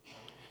good.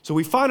 So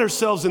we find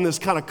ourselves in this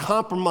kind of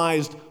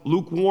compromised,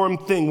 lukewarm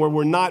thing where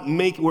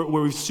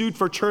where we've sued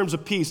for terms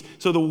of peace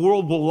so the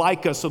world will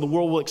like us, so the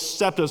world will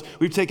accept us.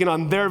 We've taken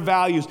on their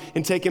values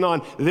and taken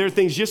on their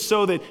things just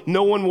so that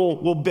no one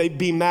will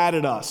be mad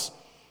at us.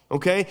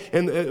 Okay?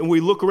 And we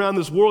look around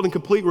this world in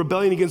complete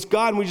rebellion against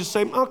God, and we just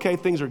say, okay,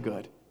 things are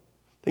good.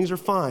 Things are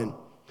fine.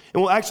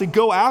 And we'll actually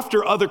go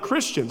after other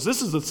Christians.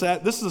 This is a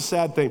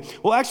sad thing.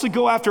 We'll actually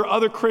go after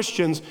other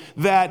Christians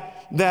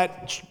that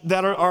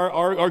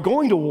are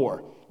going to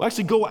war. We'll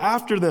actually go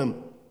after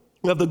them.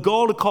 We have the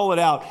gall to call it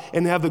out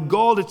and have the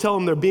gall to tell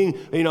them they're being,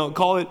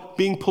 call it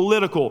being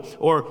political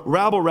or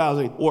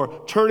rabble-rousing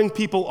or turning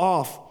people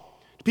off.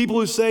 People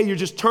who say you're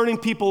just turning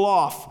people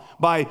off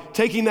by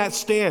taking that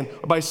stand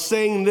or by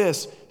saying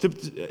this.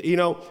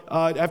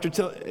 I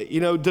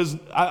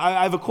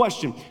have a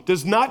question.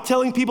 Does not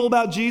telling people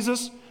about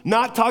Jesus,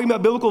 not talking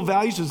about biblical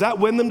values, does that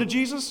win them to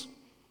Jesus?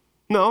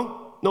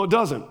 No, it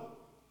doesn't.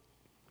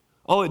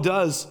 All it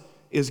does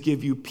is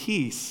give you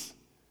peace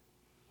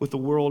with the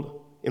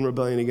world in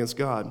rebellion against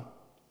God.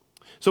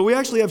 So we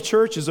actually have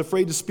churches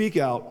afraid to speak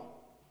out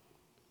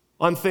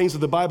on things that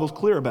the Bible's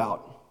clear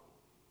about.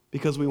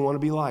 because we want to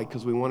be light,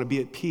 because we want to be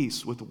at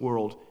peace with the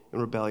world in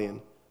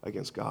rebellion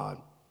against God.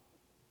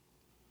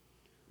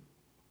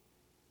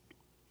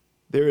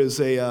 There is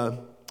a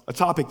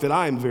topic that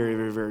I am very,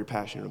 very, very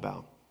passionate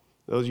about.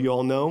 Those of you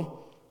all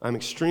know, I'm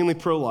extremely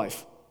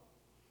pro-life.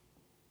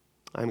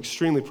 I'm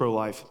extremely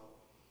pro-life,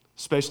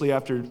 especially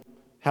after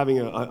having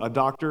a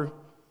doctor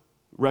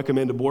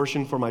recommend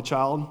abortion for my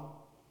child.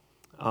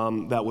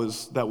 That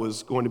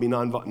was going to be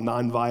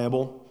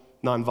non-viable.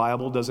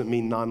 Non-viable doesn't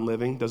mean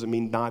non-living, doesn't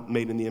mean not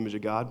made in the image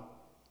of God.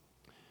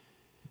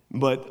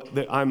 But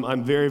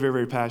I'm very, very,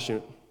 very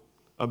passionate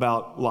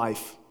about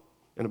life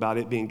and about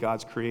it being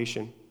God's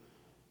creation.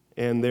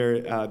 And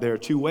there are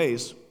two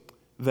ways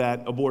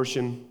that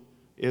abortion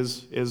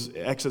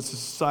exits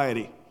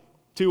society.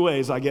 Two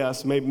ways, I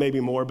guess, maybe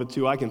more, but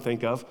two I can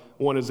think of.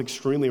 One is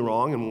extremely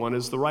wrong, and one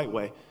is the right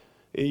way.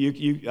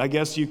 I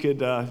guess you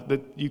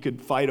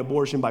could fight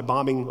abortion by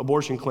bombing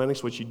abortion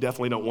clinics, which you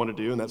definitely don't want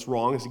to do, and that's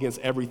wrong. It's against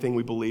everything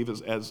we believe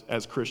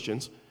as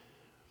Christians.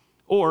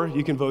 Or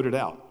you can vote it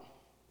out.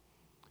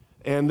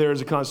 And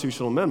there's a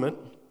constitutional amendment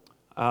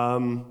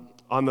on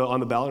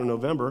the ballot in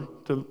November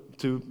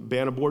to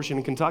ban abortion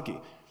in Kentucky.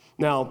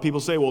 Now, people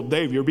say, well,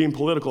 Dave, you're being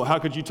political. How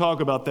could you talk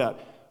about that?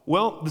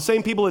 Well, the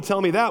same people that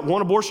tell me that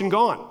want abortion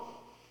gone.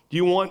 Do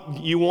you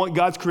want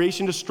God's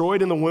creation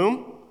destroyed in the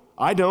womb?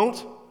 I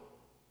don't.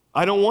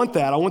 I don't want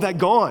that. I want that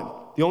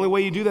gone. The only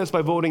way you do that is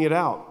by voting it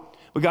out.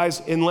 But guys,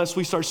 unless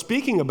we start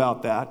speaking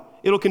about that,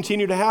 it'll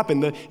continue to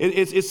happen.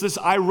 It's this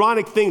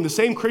ironic thing. The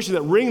same Christians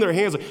that wring their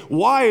hands, like,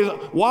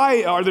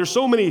 why are there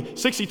so many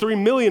 63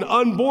 million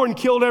unborn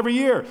killed every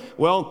year?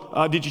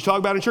 Well, did you talk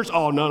about it in church?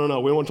 Oh, no.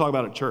 We don't want to talk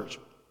about it in church.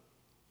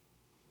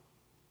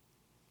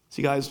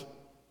 See, guys,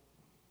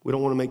 we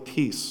don't want to make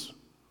peace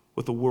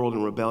with the world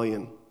in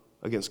rebellion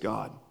against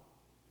God.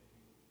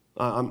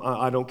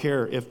 I don't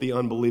care if the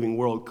unbelieving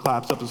world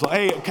claps up and says,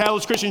 hey,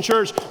 Catalyst Christian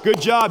Church, good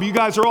job, you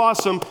guys are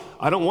awesome.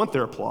 I don't want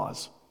their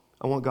applause.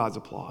 I want God's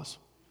applause.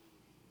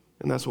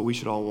 And that's what we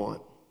should all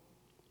want,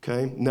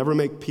 okay? Never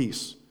make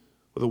peace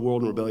with the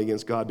world in rebellion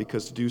against God,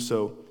 because to do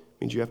so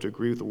means you have to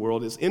agree with the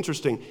world. It's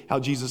interesting how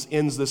Jesus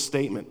ends this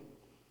statement.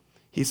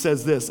 He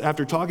says this,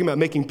 after talking about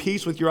making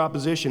peace with your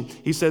opposition,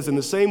 he says, in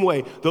the same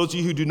way, those of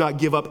you who do not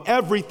give up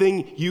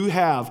everything you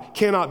have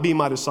cannot be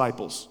my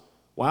disciples.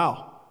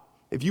 Wow.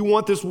 If you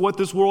want what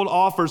this world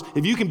offers,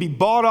 if you can be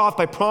bought off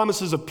by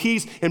promises of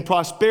peace and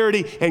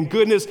prosperity and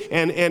goodness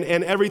and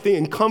everything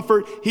and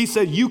comfort, he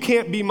said, you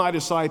can't be my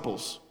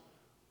disciples.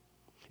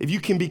 If you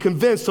can be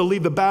convinced to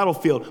leave the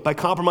battlefield by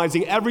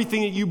compromising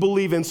everything that you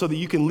believe in so that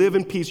you can live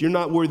in peace, you're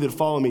not worthy to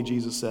follow me,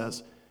 Jesus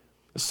says.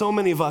 So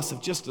many of us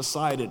have just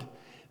decided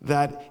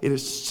that it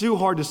is too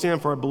hard to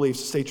stand for our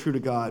beliefs, to stay true to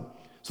God.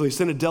 So they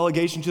send a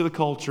delegation to the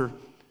culture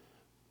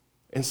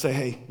and say,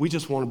 hey, we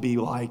just want to be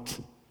liked.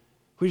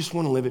 We just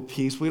want to live at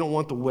peace. We don't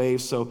want the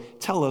waves, so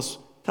tell us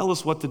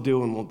what to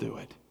do and we'll do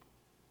it.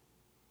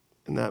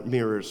 And that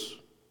mirrors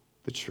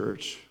the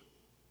church.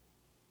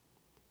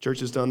 Church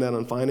has done that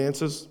on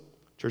finances.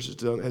 Church has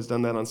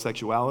done that on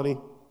sexuality.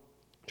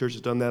 Church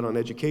has done that on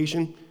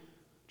education.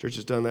 Church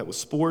has done that with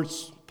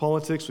sports,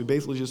 politics. We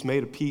basically just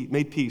made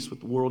peace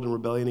with the world in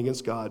rebellion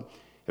against God,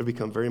 and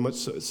become very much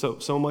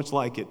so much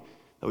like it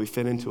that we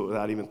fit into it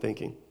without even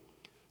thinking.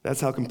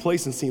 That's how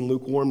complacency and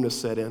lukewarmness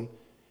set in.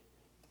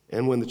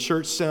 And when the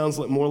church sounds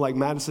more like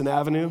Madison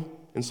Avenue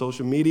and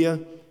social media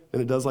than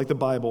it does like the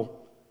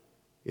Bible,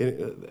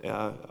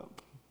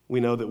 we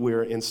know that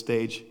we're in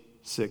stage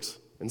 6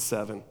 and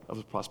 7 of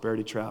the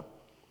prosperity trap.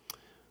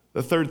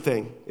 The third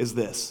thing is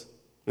this.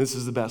 This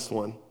is the best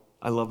one.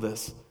 I love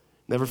this.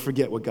 Never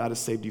forget what God has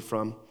saved you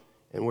from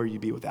and where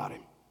you'd be without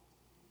him.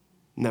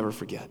 Never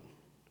forget.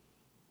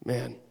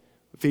 Man.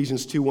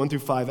 Ephesians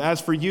 2:1-5. As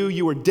for you,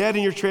 you were dead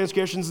in your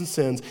transgressions and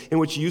sins, in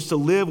which you used to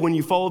live when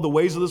you followed the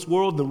ways of this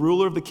world, the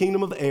ruler of the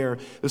kingdom of the air,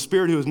 the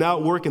spirit who is now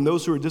at work in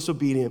those who are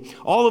disobedient.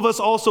 All of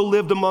us also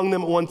lived among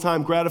them at one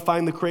time,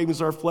 gratifying the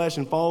cravings of our flesh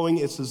and following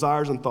its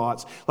desires and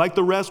thoughts. Like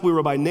the rest, we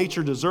were by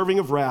nature deserving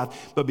of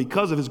wrath, but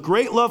because of his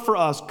great love for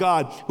us,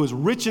 God, who is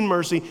rich in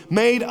mercy,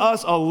 made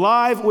us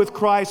alive with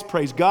Christ.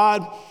 Praise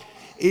God.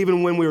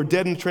 Even when we were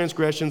dead in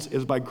transgressions, it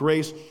is by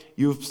grace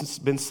you've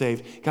been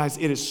saved. Guys,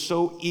 it is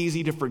so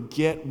easy to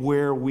forget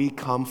where we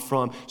come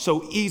from.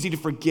 So easy to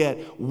forget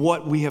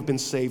what we have been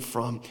saved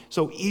from.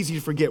 So easy to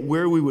forget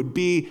where we would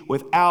be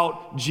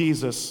without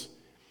Jesus.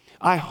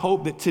 I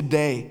hope that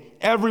today,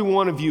 every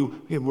one of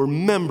you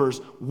remembers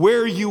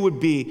where you would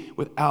be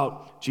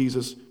without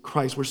Jesus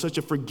Christ. We're such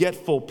a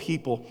forgetful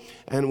people.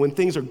 And when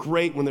things are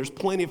great, when there's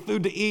plenty of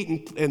food to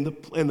eat and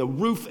the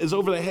roof is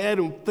over the head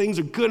and things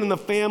are good in the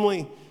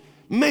family,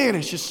 man,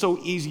 it's just so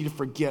easy to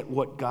forget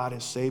what God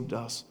has saved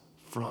us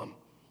from.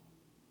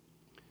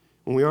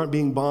 When we aren't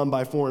being bombed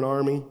by a foreign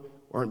army,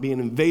 aren't being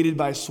invaded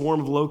by a swarm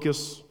of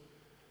locusts,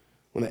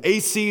 when the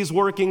AC is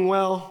working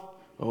well,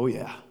 oh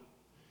yeah.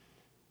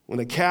 When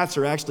the cats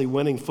are actually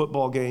winning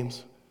football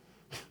games,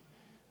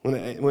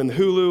 when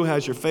Hulu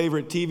has your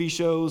favorite TV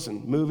shows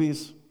and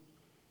movies,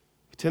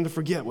 we tend to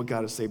forget what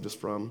God has saved us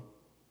from.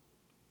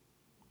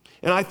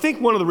 And I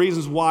think one of the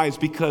reasons why is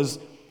because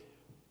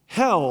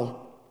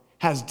hell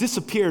has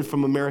disappeared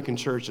from American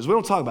churches. We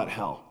don't talk about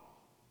hell.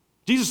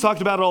 Jesus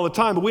talked about it all the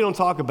time, but we don't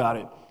talk about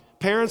it.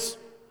 Parents,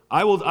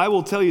 I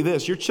will tell you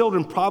this, your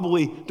children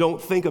probably don't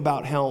think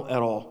about hell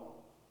at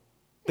all.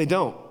 They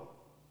don't.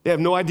 They have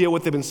no idea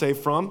what they've been saved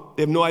from.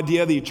 They have no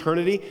idea the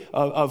eternity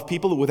of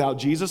people without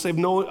Jesus. They have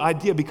no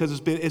idea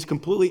because it's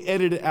completely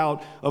edited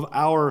out of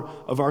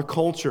our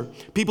culture.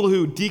 People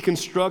who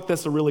deconstruct,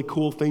 that's a really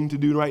cool thing to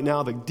do right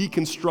now, the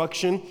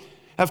deconstruction,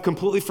 have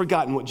completely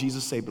forgotten what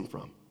Jesus saved them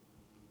from.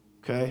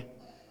 Okay?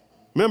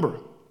 Remember,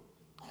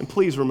 and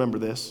please remember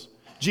this,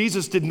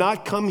 Jesus did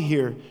not come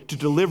here to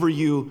deliver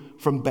you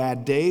from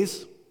bad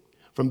days,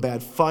 from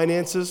bad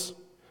finances,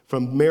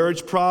 from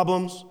marriage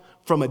problems,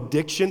 from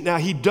addiction. Now,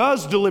 he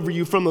does deliver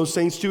you from those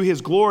things to his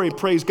glory.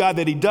 Praise God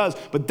that he does.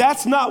 But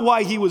that's not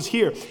why he was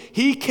here.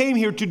 He came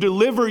here to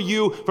deliver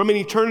you from an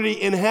eternity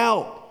in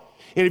hell.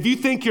 And if you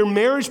think your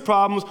marriage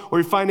problems or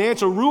your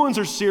financial ruins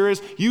are serious,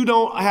 you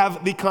don't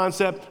have the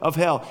concept of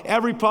hell.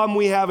 Every problem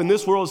we have in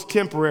this world is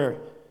temporary.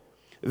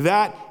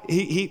 The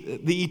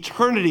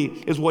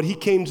eternity is what he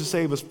came to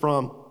save us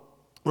from,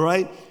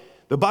 right?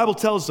 The Bible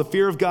tells us the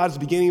fear of God is the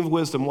beginning of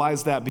wisdom. Why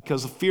is that?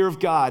 Because the fear of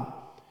God,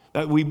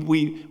 that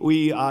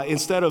we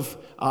instead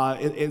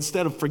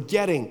of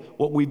forgetting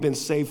what we've been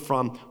saved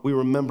from, we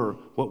remember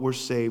what we're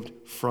saved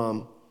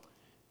from.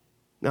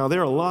 Now,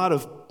 there are a lot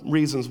of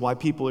reasons why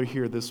people are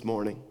here this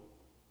morning.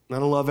 And I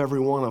don't love every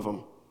one of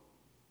them.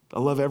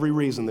 I love every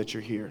reason that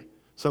you're here.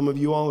 Some of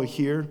you all are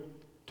here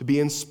to be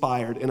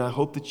inspired, and I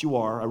hope that you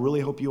are. I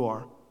really hope you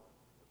are.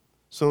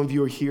 Some of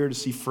you are here to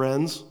see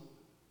friends,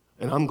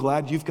 and I'm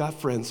glad you've got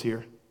friends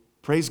here.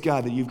 Praise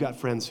God that you've got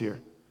friends here.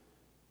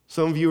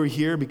 Some of you are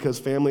here because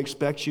family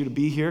expects you to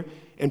be here,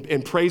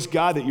 and praise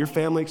God that your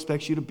family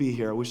expects you to be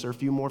here. I wish there were a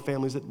few more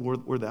families that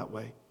were that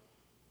way.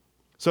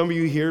 Some of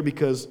you are here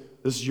because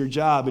this is your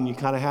job and you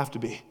kind of have to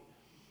be.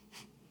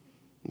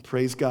 And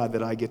praise God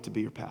that I get to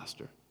be your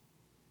pastor.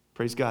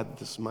 Praise God that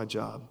this is my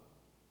job.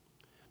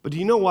 But do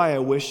you know why I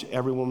wish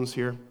everyone was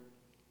here?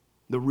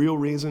 The real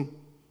reason?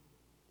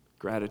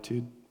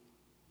 Gratitude.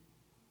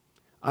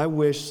 I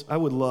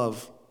would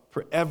love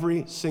for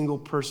every single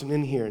person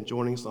in here and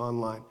joining us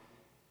online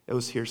that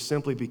was here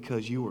simply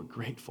because you were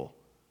grateful,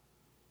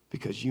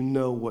 because you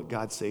know what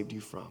God saved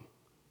you from.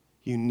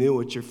 You knew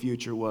what your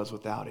future was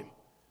without him.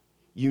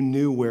 You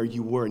knew where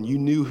you were, and you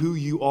knew who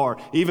you are.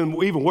 Even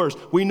worse,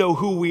 we know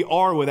who we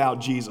are without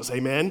Jesus,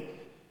 amen?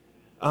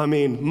 I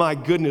mean, my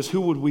goodness,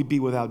 who would we be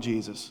without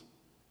Jesus?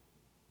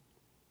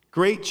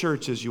 Great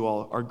churches, you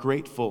all, are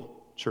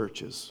grateful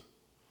churches.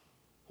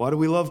 Why do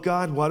we love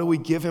God? Why do we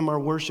give him our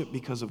worship?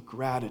 Because of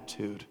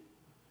gratitude.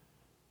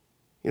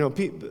 You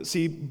know,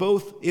 see,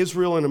 both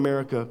Israel and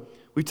America,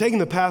 we've taken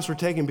the path we're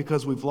taking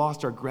because we've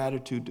lost our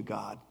gratitude to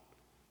God.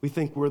 We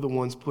think we're the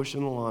ones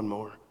pushing the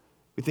lawnmower.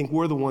 We think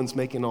we're the ones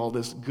making all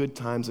this good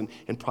times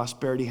and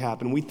prosperity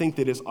happen. We think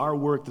that it's our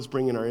work that's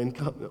bringing our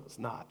income. No, it's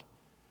not.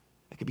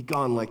 It could be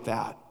gone like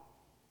that.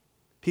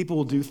 People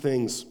will do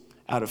things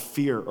out of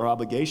fear or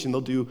obligation.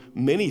 They'll do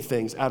many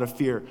things out of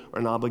fear or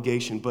an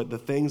obligation, but the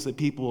things that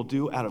people will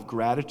do out of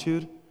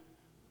gratitude,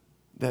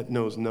 that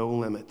knows no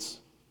limits,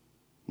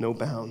 no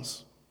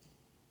bounds.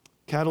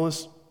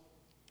 Catalyst,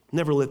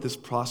 never let this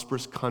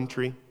prosperous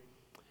country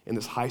and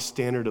this high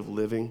standard of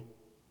living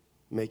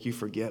make you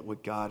forget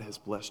what God has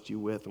blessed you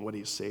with and what he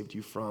has saved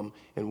you from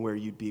and where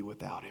you'd be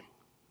without him.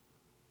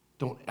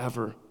 Don't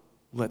ever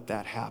let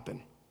that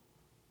happen.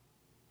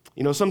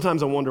 You know,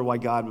 sometimes I wonder why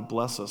God would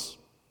bless us,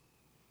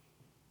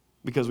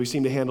 because we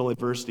seem to handle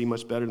adversity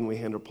much better than we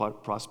handle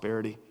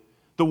prosperity.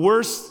 The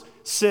worst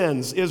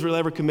sins Israel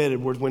ever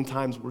committed were when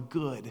times were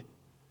good,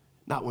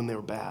 not when they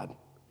were bad.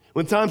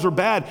 When times were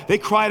bad, they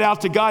cried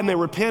out to God and they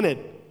repented.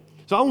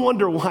 So I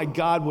wonder why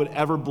God would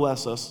ever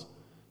bless us,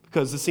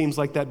 because it seems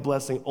like that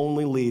blessing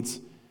only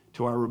leads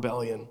to our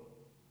rebellion.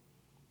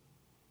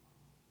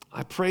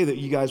 I pray that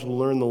you guys will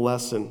learn the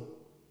lesson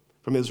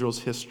from Israel's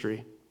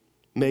history.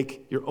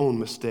 Make your own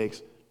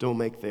mistakes, don't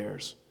make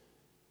theirs.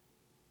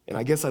 And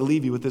I guess I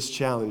leave you with this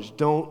challenge.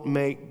 Don't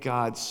make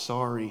God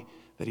sorry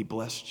that he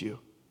blessed you.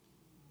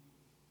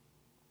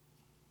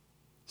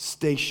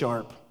 Stay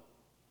sharp.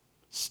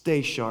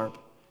 Stay sharp.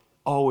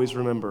 Always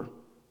remember,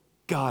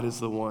 God is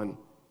the one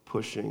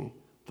pushing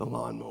the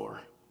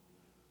lawnmower.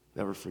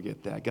 Never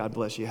forget that. God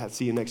bless you.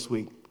 See you next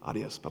week.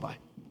 Adios.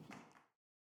 Bye-bye.